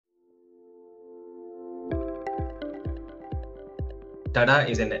TADA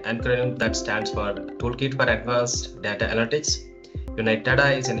is an acronym that stands for Toolkit for Advanced Data Analytics. Unite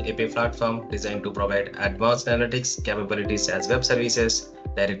TADA is an API platform designed to provide advanced analytics capabilities as web services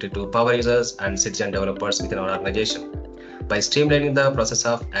directed to power users and citizen developers within our organization. By streamlining the process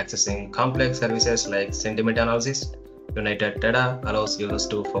of accessing complex services like sentiment analysis, United TADA allows users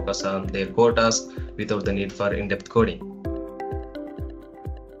to focus on their core tasks without the need for in-depth coding.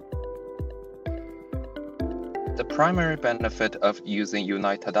 The primary benefit of using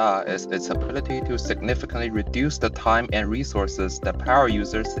Unite TADA is its ability to significantly reduce the time and resources that power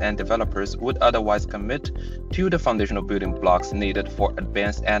users and developers would otherwise commit to the foundational building blocks needed for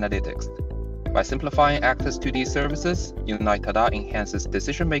advanced analytics. By simplifying access to these services, Unite TADA enhances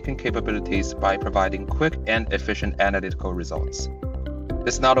decision-making capabilities by providing quick and efficient analytical results.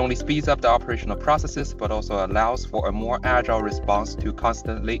 This not only speeds up the operational processes, but also allows for a more agile response to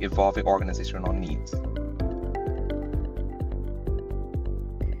constantly evolving organizational needs.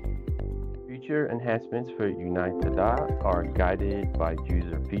 Future enhancements for Unite TADA are guided by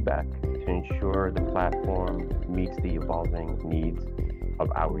user feedback to ensure the platform meets the evolving needs of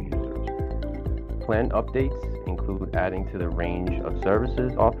our users. Planned updates include adding to the range of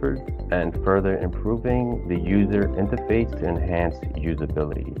services offered and further improving the user interface to enhance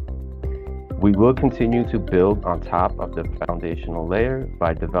usability. We will continue to build on top of the foundational layer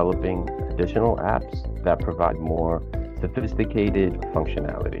by developing additional apps that provide more sophisticated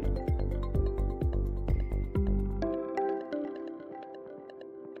functionality.